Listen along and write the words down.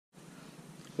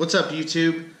What's up,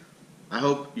 YouTube? I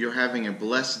hope you're having a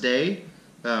blessed day.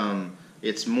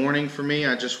 It's morning for me.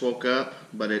 I just woke up,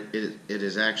 but it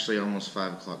is actually almost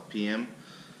 5 p.m.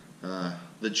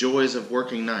 The joys of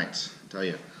working nights, I tell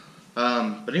you.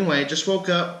 But anyway, just woke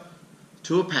up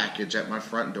to a package at my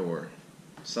front door.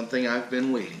 Something I've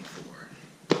been waiting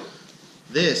for.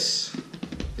 This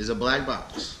is a black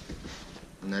box.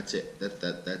 And that's it. That's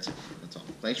it. That's all.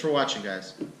 Thanks for watching,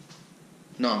 guys.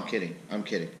 No, I'm kidding. I'm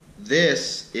kidding.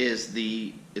 This is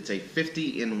it's a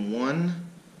 50-in-1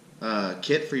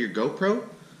 kit for your GoPro.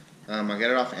 I got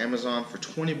it off Amazon for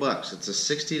 20 bucks. It's a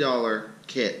 $60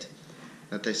 kit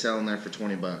that they sell in there for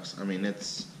 20 bucks. I mean,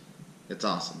 it's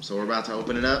awesome. So we're about to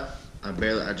open it up. I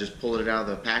just pulled it out of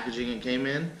the packaging it came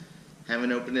in.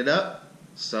 Haven't opened it up.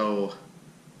 So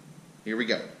here we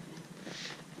go.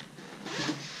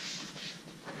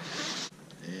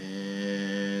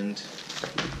 And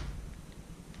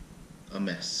a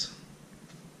mess.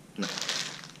 No.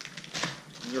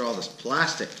 Look at all this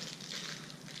plastic.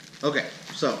 Okay,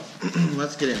 so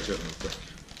let's get into it real quick.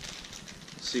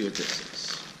 Let's see what this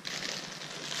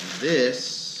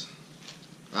is.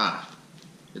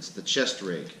 It's the chest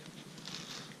rig.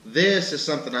 This is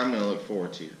something I'm going to look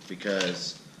forward to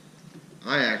because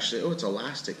it's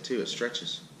elastic too, it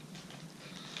stretches.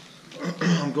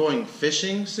 I'm going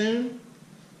fishing soon,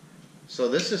 so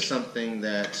this is something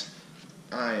that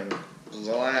I am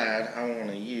glad I want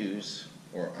to use,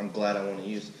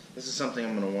 This is something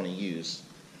I'm going to want to use.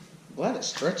 I'm glad it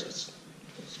stretches.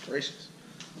 It's gracious.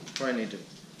 Probably need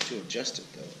to adjust it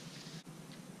though.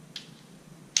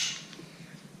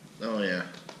 Oh yeah.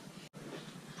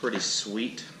 Pretty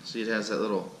sweet. See, it has that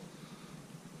little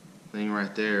thing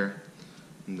right there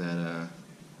that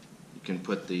you can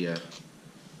put the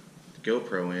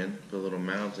GoPro in. Put a little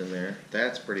mount in there.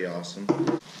 That's pretty awesome.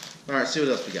 Alright, see what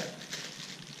else we got.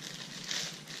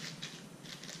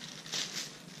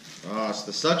 Oh, it's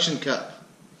the suction cup.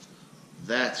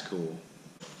 That's cool.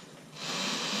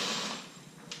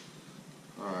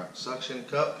 Alright, suction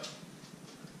cup.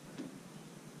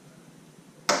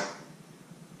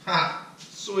 Ha!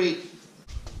 Sweet.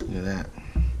 Look at that.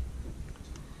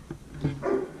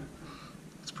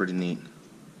 It's pretty neat.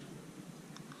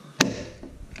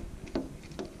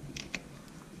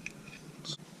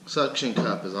 Suction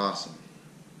cup is awesome.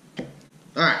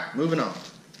 Alright, moving on.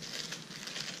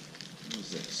 What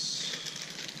is this?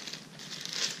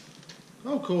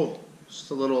 Oh, cool.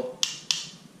 Just a little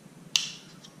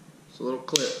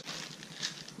clip.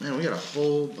 Man, we got a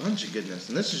whole bunch of goodness.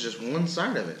 And this is just one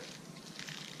side of it.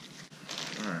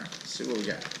 Alright, let's see what we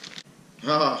got.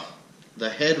 Oh, the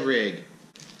head rig.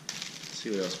 Let's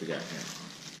see what else we got here.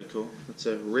 Pretty cool. It's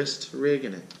a wrist rig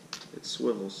in it. It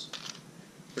swivels.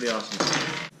 Pretty awesome.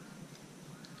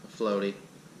 A floaty.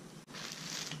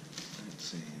 Let's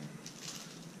see.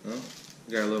 Oh,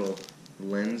 we got a little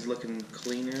lens looking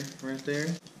cleaner right there.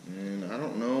 And I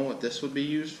don't know what this would be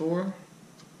used for.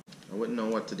 I wouldn't know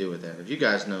what to do with that. If you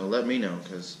guys know, let me know,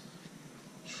 because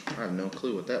I have no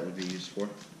clue what that would be used for.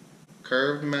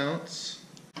 Curved mounts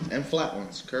and flat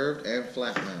ones. Curved and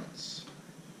flat mounts.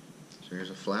 So here's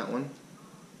a flat one.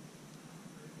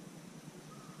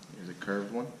 Here's a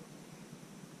curved one.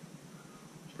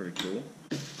 Pretty cool.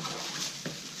 Let's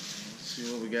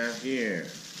see what we got here.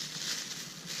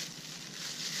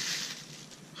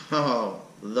 Oh,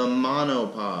 the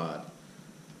monopod.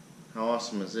 How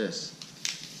awesome is this?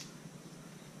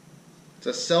 It's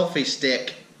a selfie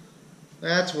stick.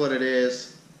 That's what it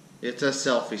is. It's a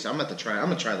selfie stick. I'm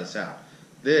gonna try this out.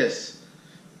 This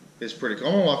is pretty cool.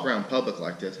 I'm gonna walk around public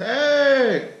like this.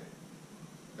 Hey!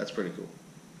 That's pretty cool.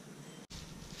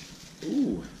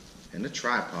 Ooh, and a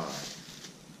tripod. A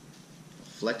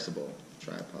flexible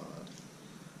tripod.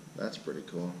 That's pretty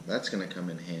cool. That's gonna come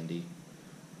in handy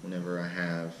whenever I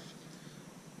have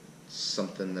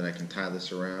something that I can tie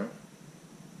this around.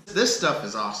 This stuff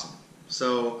is awesome.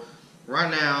 So right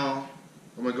now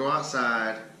I'm gonna go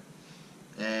outside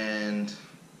and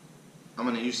I'm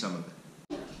gonna use some of it.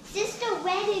 Sister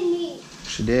wetted me.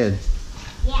 She did.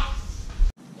 Yes.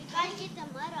 You gotta get the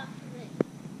mud off of it.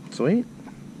 Sweet.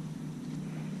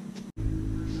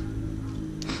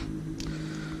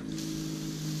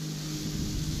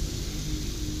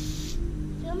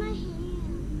 Feel my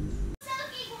hands.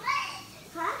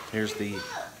 Huh? Here's the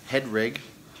head rig.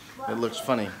 It looks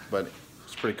funny, but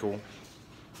it's pretty cool.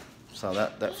 So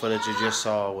that footage you just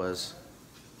saw was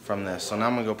from this. So now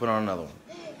I'm gonna go put on another one.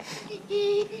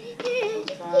 He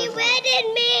wetted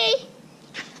me.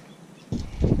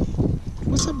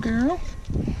 What's up, girl?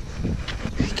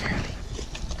 Hey, girlie.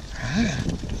 Hi.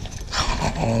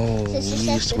 Oh,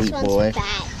 you sweet boy.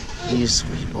 You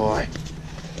sweet boy.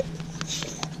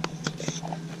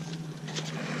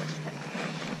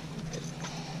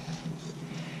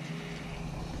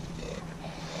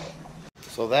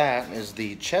 So that is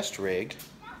the chest rig,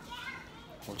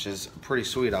 which is pretty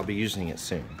sweet. I'll be using it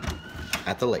soon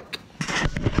at the lake.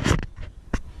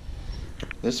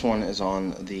 This one is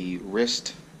on the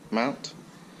wrist mount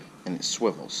and it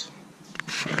swivels.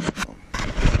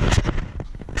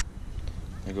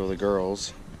 There go the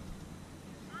girls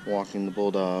walking the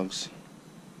bulldogs.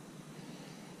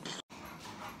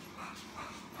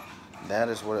 That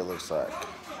is what it looks like.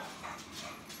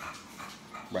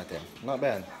 Right there. Not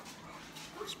bad.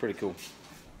 It's pretty cool.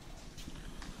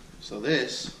 So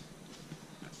this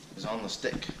is on the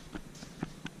stick.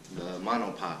 The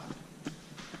monopod.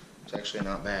 It's actually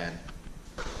not bad.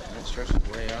 And it stretches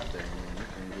way out there, man. You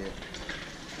can get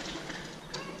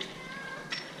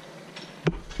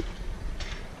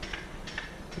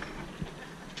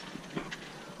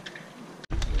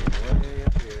way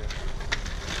up here.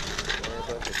 Way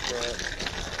above the truck.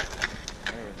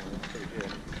 Everything is pretty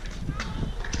good.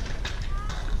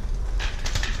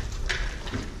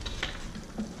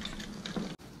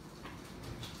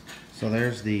 So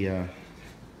there's the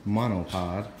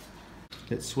monopod.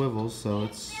 It swivels, so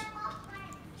it's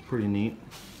pretty neat.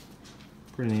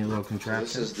 Pretty neat little contraption.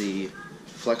 So this is the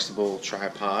flexible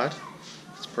tripod.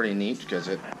 It's pretty neat because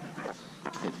it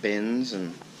bends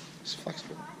and it's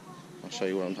flexible. I'll show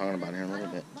you what I'm talking about here in a little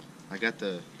bit. I got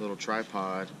the little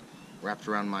tripod wrapped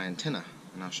around my antenna,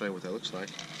 and I'll show you what that looks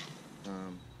like.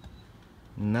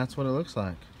 And that's what it looks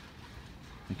like.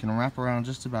 You can wrap around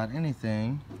just about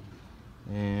anything,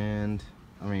 and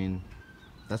I mean,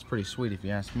 that's pretty sweet if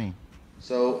you ask me.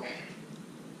 So,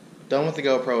 done with the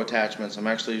GoPro attachments. I'm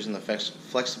actually using the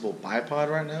flexible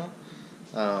bipod right now.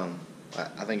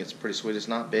 I think it's pretty sweet. It's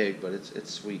not big, but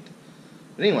it's sweet.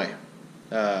 But anyway,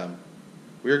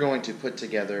 we're going to put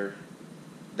together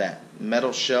that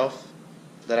metal shelf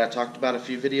that I talked about a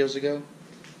few videos ago. I'm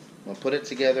going to put it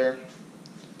together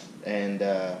and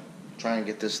try and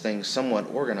get this thing somewhat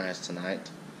organized tonight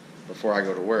before I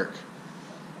go to work.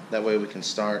 That way we can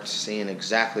start seeing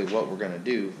exactly what we're going to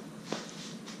do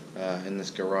in this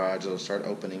garage. It'll start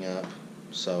opening up.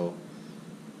 So,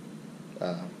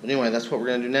 but anyway, that's what we're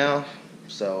going to do now.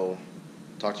 So,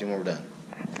 talk to you when we're done.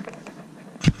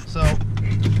 So,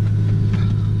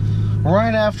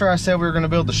 right after I said we were going to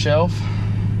build the shelf,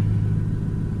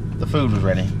 the food was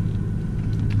ready.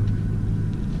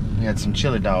 We had some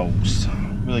chili dogs.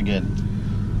 Really good.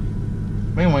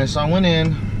 Anyway, so I went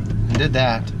in and did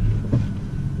that.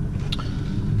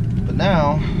 But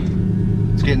now,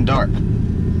 it's getting dark.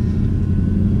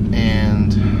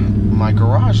 And my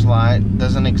garage light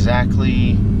isn't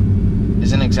exactly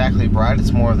bright.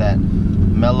 It's more of that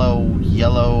mellow,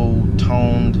 yellow,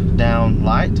 toned down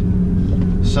light.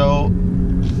 So,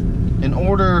 in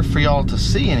order for y'all to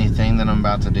see anything that I'm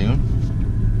about to do,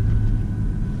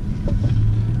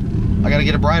 I gotta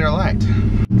get a brighter light.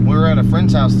 We were at a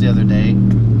friend's house the other day,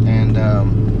 and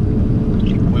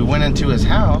we went into his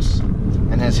house,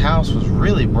 and his house was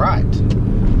really bright.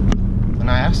 And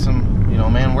I asked him, you know,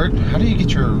 man, how do you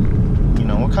get your, you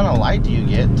know, what kind of light do you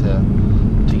get to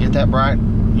get that bright,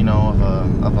 you know,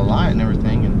 of a light and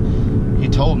everything? And he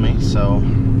told me, so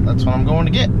that's what I'm going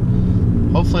to get.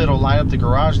 Hopefully it'll light up the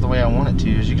garage the way I want it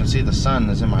to. As you can see, the sun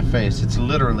is in my face. It's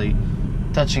literally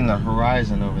touching the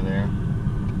horizon over there.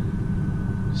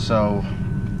 So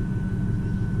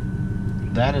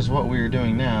that is what we are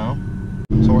doing now.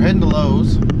 So we're heading to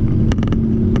Lowe's,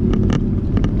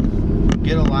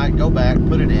 get a light, go back,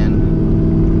 put it in,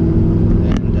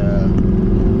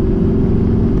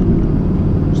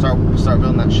 and start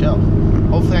building that shelf.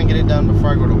 Hopefully I can get it done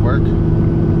before I go to work.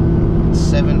 It's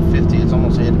 7:50, it's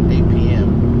almost 8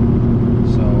 p.m.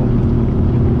 So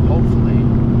hopefully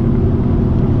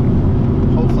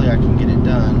I can get it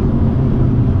done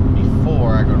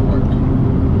before I go to work.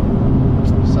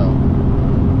 So,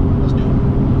 let's do it.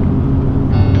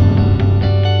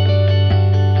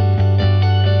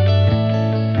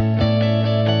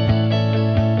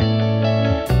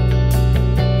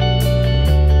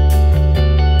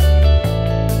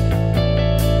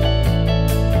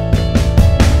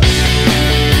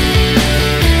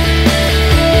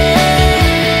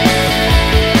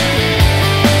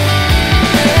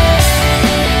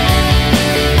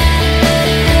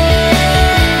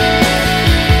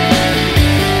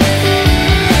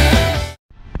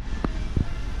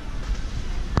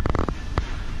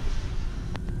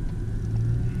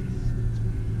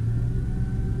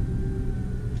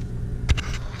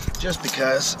 Just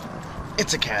because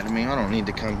it's Academy, I don't need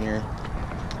to come here,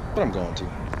 but I'm going to.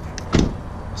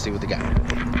 See what they got.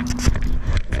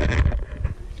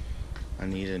 I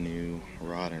need a new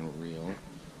rod and reel.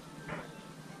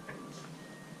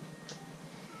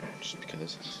 Just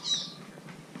because.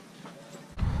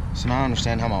 So now I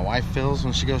understand how my wife feels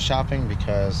when she goes shopping,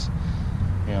 because,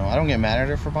 you know, I don't get mad at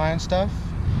her for buying stuff.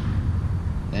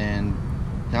 And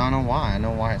now I know why. I know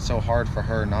why it's so hard for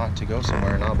her not to go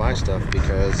somewhere and not buy stuff,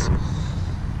 because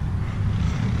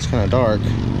it's kind of dark.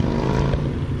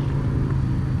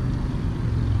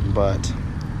 But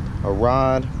a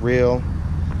rod, reel,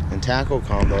 and tackle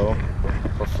combo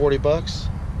for 40 bucks,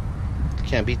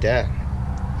 can't beat that.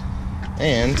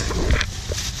 And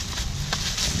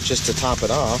just to top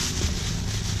it off,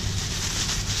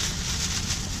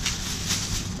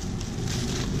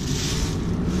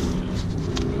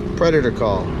 predator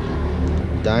call,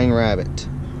 dying rabbit.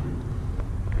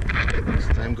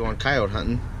 I'm going coyote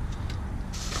hunting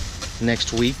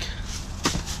next week.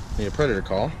 Need a predator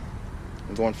call.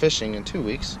 I'm going fishing in 2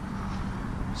 weeks,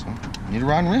 so I need a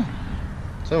rod and reel.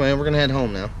 So anyway, we're gonna head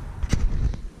home now.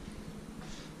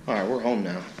 All right, we're home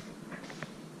now.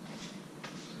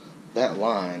 That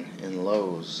line in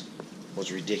Lowe's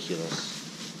was ridiculous.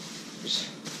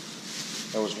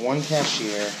 There was one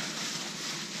cashier,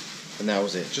 and that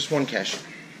was it. Just one cashier.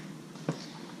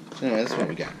 So anyway, that's what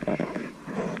we got.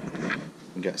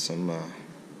 We got some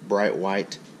bright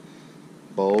white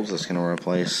bulbs that's going to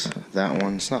replace that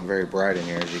one. It's not very bright in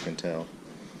here, as you can tell.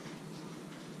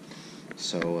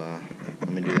 So let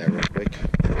me do that real quick.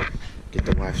 Get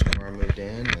the wife's car moved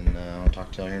in, and I'll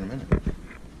talk to y'all here in a minute.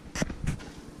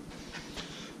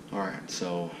 Alright,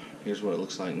 so here's what it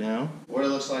looks like now. What it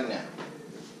looks like now.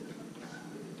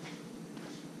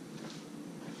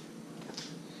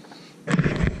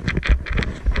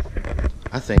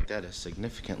 I think that is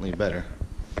significantly better.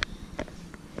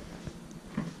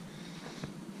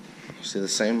 See the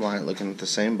same light looking at the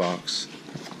same box.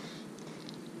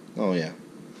 Oh yeah.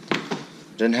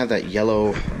 Doesn't have that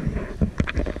yellow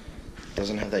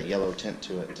tint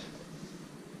to it.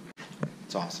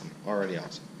 It's awesome. Already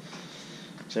awesome.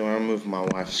 So I'm gonna move my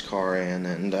wife's car in,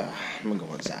 and I'm gonna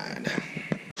go inside.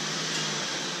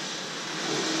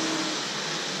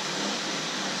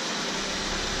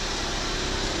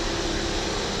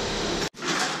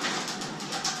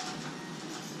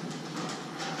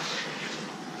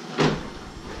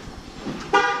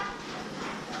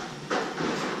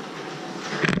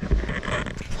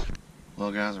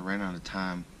 Well guys, I ran out of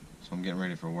time, so I'm getting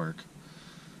ready for work.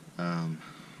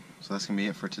 So that's going to be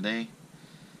it for today.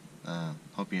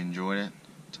 Hope you enjoyed it.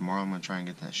 Tomorrow I'm going to try and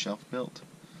get that shelf built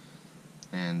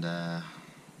and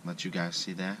let you guys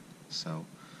see that. So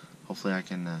hopefully I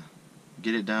can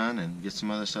get it done and get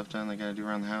some other stuff done that I got to do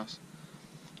around the house.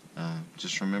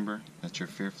 Just remember that you're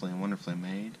fearfully and wonderfully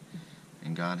made,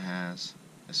 and God has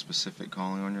a specific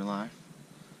calling on your life.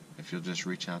 If you'll just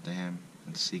reach out to Him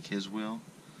and seek His will,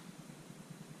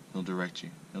 He'll direct you.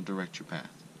 He'll direct your path.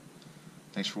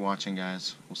 Thanks for watching,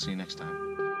 guys. We'll see you next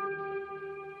time.